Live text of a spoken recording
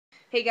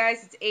Hey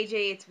guys, it's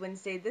AJ. It's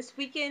Wednesday. This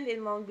weekend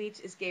in Long Beach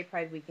is Gay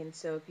Pride Weekend.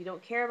 So if you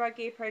don't care about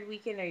Gay Pride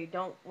Weekend or you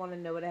don't want to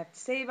know what I have to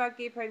say about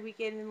Gay Pride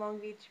Weekend in Long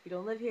Beach, if you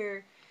don't live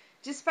here,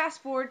 just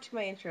fast forward to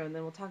my intro and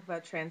then we'll talk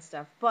about trans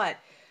stuff. But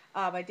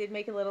I did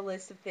make a little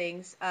list of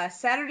things.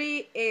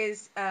 Saturday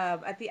is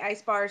at the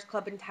Ice Bars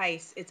Club in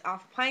Tice. It's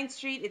off Pine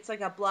Street. It's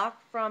like a block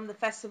from the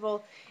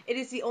festival. It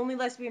is the only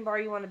lesbian bar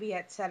you want to be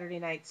at Saturday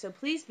night. So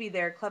please be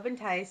there. Club in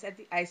Tice at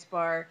the Ice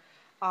Bar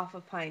off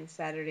of Pine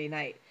Saturday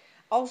night.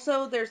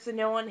 Also, there's the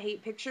No One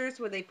Hate Pictures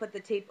where they put the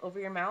tape over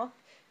your mouth.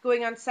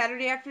 Going on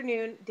Saturday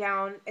afternoon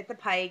down at the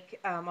Pike.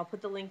 I'll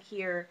put the link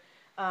here.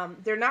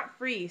 They're not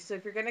free, so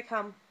if you're going to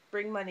come,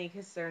 bring money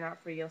because they're not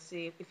free. You'll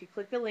see if you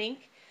click the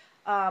link.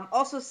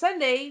 Also,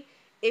 Sunday,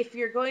 if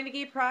you're going to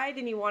Gay Pride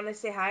and you want to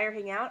say hi or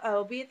hang out, I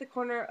will be at the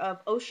corner of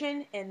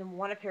Ocean and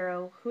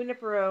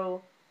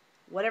Junipero,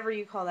 whatever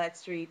you call that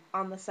street,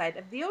 on the side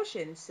of the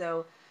ocean.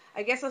 So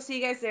I guess I'll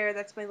see you guys there.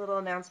 That's my little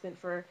announcement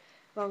for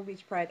Long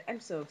Beach Pride. I'm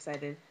so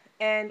excited.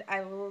 And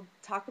I will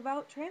talk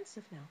about trans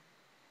stuff now.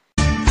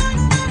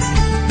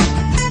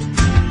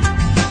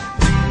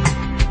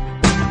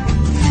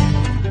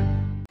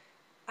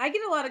 I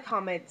get a lot of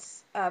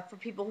comments for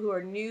people who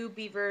are new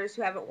beavers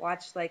who haven't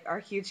watched like our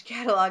huge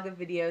catalog of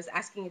videos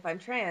asking if I'm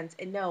trans.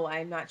 And no,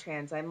 I'm not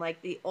trans. I'm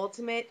like the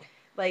ultimate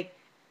like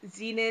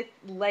zenith,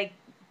 like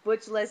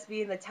butch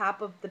lesbian, the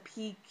top of the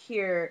peak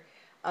here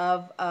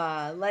of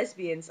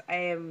lesbians. I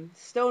am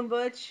stone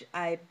butch.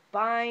 I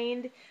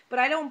bind, but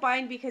I don't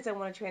bind because I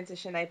want to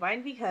transition. I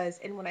bind because,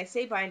 and when I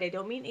say bind, I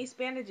don't mean ace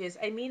bandages.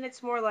 I mean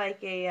it's more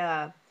like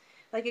a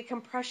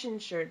compression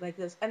shirt, like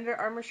those Under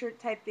Armour shirt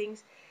type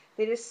things.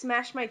 They just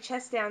smash my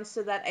chest down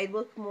so that I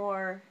look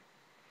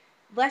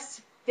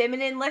less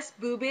feminine, less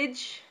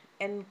boobage,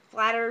 and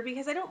flatter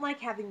because I don't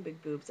like having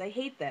big boobs. I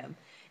hate them.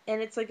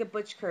 And it's like a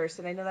butch curse,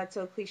 and I know that's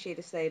so cliche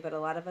to say, but a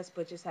lot of us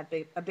butches have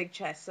a big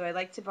chest, so I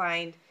like to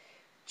bind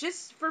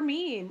just for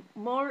me,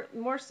 more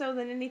so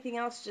than anything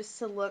else, just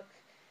to look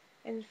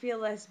and feel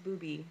less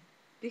booby.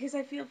 Because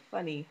I feel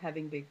funny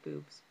having big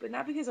boobs, but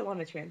not because I want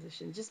to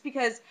transition, just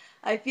because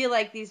I feel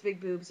like these big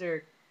boobs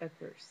are a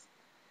curse.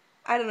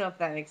 I don't know if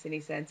that makes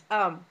any sense.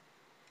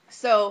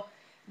 So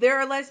there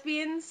are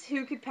lesbians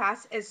who could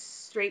pass as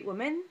straight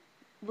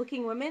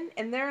looking women,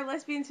 and there are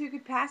lesbians who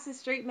could pass as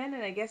straight men,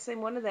 and I guess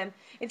I'm one of them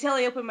until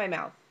I open my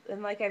mouth.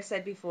 And like I've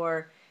said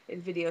before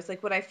in videos,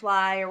 like when I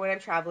fly or when I'm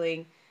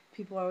traveling,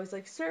 people are always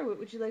like, sir, what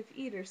would you like to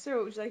eat? Or sir,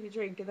 what would you like to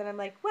drink? And then I'm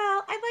like,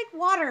 well, I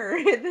like water.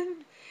 And then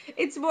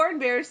it's more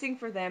embarrassing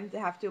for them to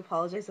have to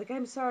apologize. Like,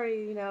 I'm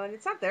sorry, and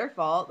it's not their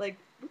fault. Like,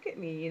 look at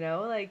me,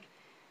 like,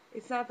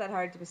 it's not that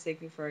hard to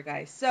mistake me for a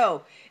guy.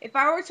 So, if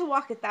I were to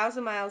walk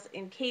 1,000 miles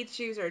in Kate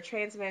shoes or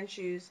trans man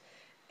shoes,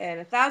 and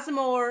 1,000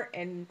 more,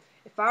 and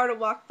if I were to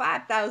walk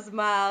 5,000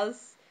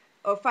 miles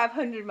or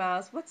 500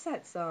 miles, what's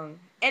that song?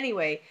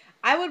 Anyway,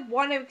 I would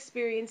want to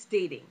experience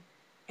dating.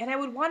 And I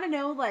would want to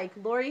know, like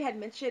Lori had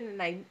mentioned,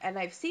 and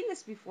I've seen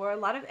this before, a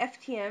lot of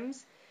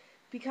FTMs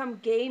become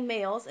gay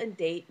males and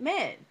date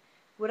men.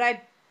 Would I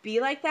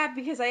be like that?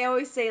 Because I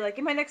always say, like,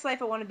 in my next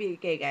life, I want to be a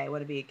gay guy. I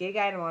want to be a gay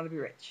guy and I want to be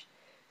rich.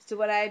 So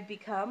would I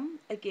become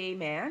a gay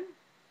man?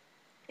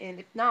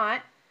 And if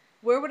not,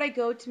 where would I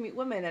go to meet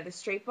women? At a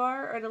straight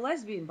bar or at a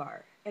lesbian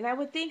bar? And I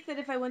would think that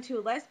if I went to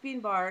a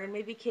lesbian bar, and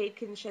maybe Kate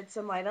can shed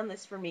some light on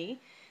this for me,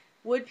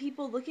 would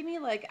people look at me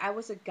like I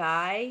was a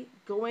guy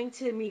going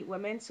to meet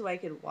women so I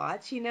could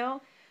watch,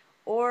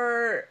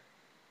 Or,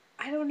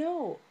 I don't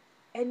know.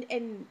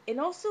 And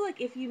also,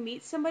 like, if you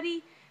meet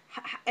somebody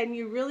and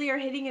you really are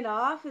hitting it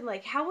off, and,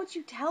 like, how would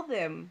you tell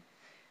them?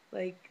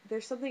 Like,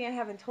 there's something I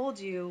haven't told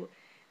you,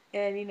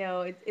 and,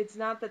 it's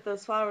not that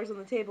those flowers on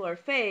the table are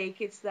fake,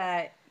 it's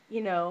that,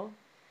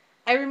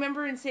 I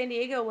remember in San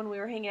Diego when we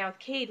were hanging out with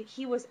Kate,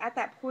 he was at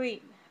that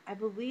point, I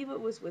believe it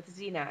was with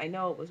Xena. I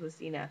know it was with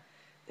Xena.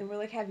 And we're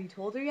like, have you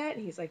told her yet?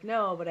 And he's like,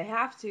 no, but I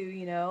have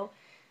to,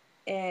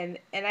 And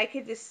I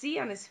could just see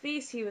on his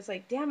face, he was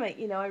like, damn it,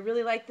 I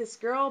really like this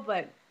girl,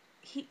 but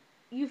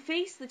you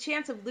face the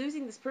chance of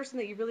losing this person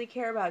that you really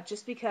care about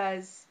just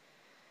because,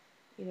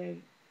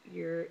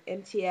 you're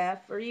MTF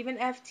or even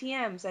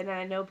FTMs. And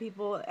I know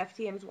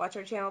FTMs watch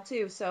our channel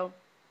too. So,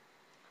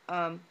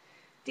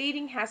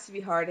 dating has to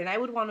be hard, and I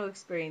would want to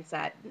experience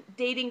that.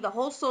 Dating, the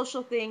whole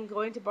social thing,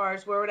 going to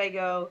bars, where would I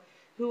go,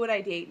 who would I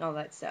date, and all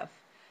that stuff.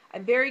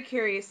 I'm very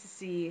curious to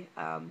see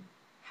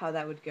how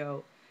that would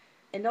go.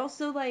 And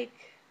also, like,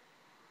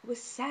 with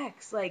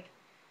sex, like,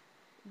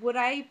 would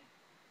I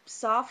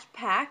soft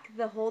pack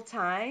the whole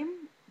time?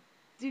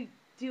 Do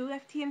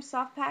FTM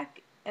soft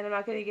pack? And I'm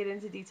not going to get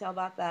into detail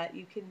about that.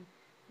 You can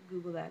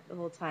Google that the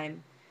whole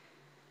time.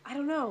 I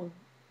don't know.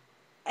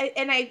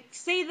 And I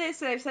say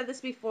this, and I've said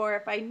this before,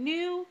 if I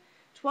knew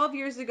 12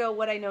 years ago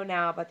what I know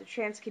now about the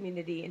trans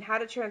community and how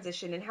to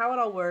transition and how it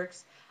all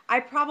works, I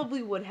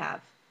probably would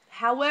have.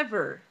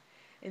 However,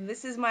 and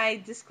this is my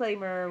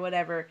disclaimer or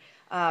whatever,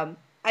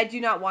 I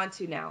do not want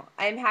to now.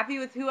 I am happy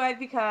with who I've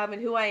become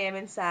and who I am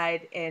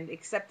inside and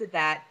accepted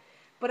that,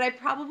 but I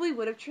probably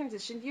would have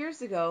transitioned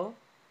years ago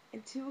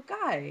into a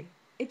guy.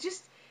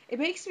 It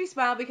makes me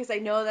smile because I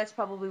know that's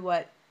probably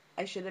what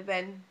I should have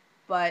been.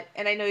 But,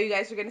 and I know you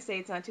guys are going to say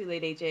it's not too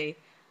late, AJ.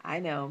 I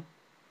know.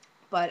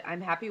 But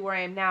I'm happy where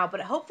I am now.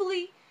 But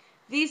hopefully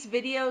these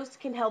videos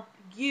can help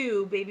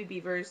you, baby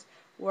beavers,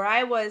 where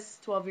I was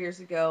 12 years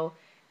ago,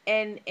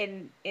 and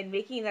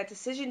making that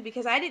decision,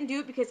 because I didn't do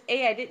it because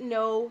A, I didn't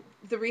know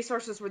the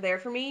resources were there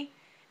for me,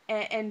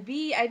 and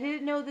B, I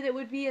didn't know that it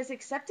would be as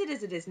accepted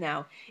as it is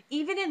now.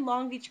 Even in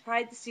Long Beach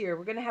Pride this year,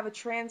 we're going to have a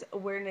trans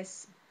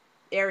awareness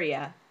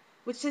area,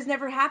 which has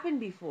never happened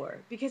before,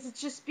 because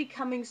it's just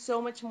becoming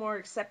so much more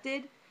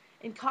accepted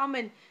and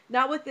common,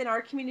 not within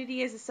our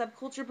community as a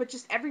subculture, but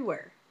just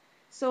everywhere.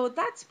 So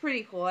that's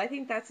pretty cool. I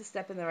think that's a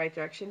step in the right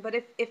direction. But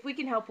if we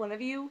can help one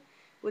of you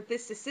with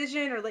this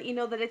decision, or let you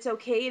know that it's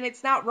okay and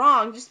it's not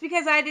wrong, just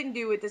because I didn't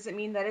do it doesn't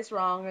mean that it's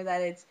wrong or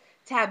that it's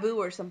taboo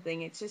or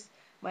something. It's just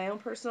my own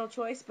personal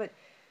choice. But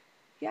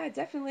yeah, I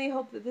definitely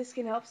hope that this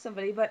can help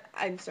somebody. But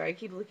I'm sorry, I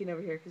keep looking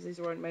over here because these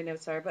are what my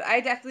notes are. But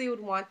I definitely would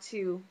want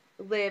to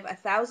live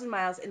 1,000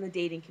 miles in the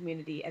dating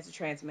community as a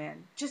trans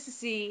man, just to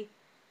see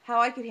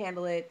how I could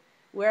handle it,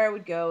 where I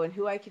would go, and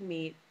who I could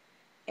meet,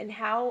 and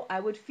how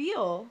I would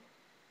feel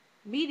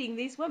meeting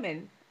these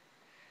women.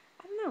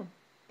 I don't know.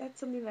 That's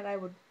something that I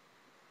would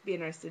be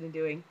interested in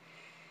doing.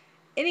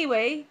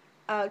 Anyway,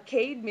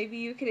 Cade, maybe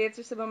you could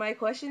answer some of my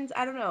questions.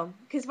 I don't know,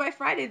 because by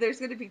Friday there's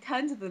going to be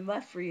tons of them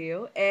left for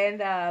you,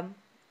 and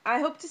I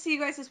hope to see you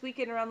guys this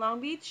weekend around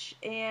Long Beach,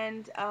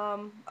 and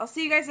I'll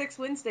see you guys next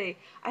Wednesday.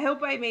 I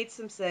hope I made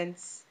some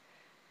sense.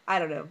 I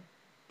don't know.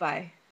 Bye.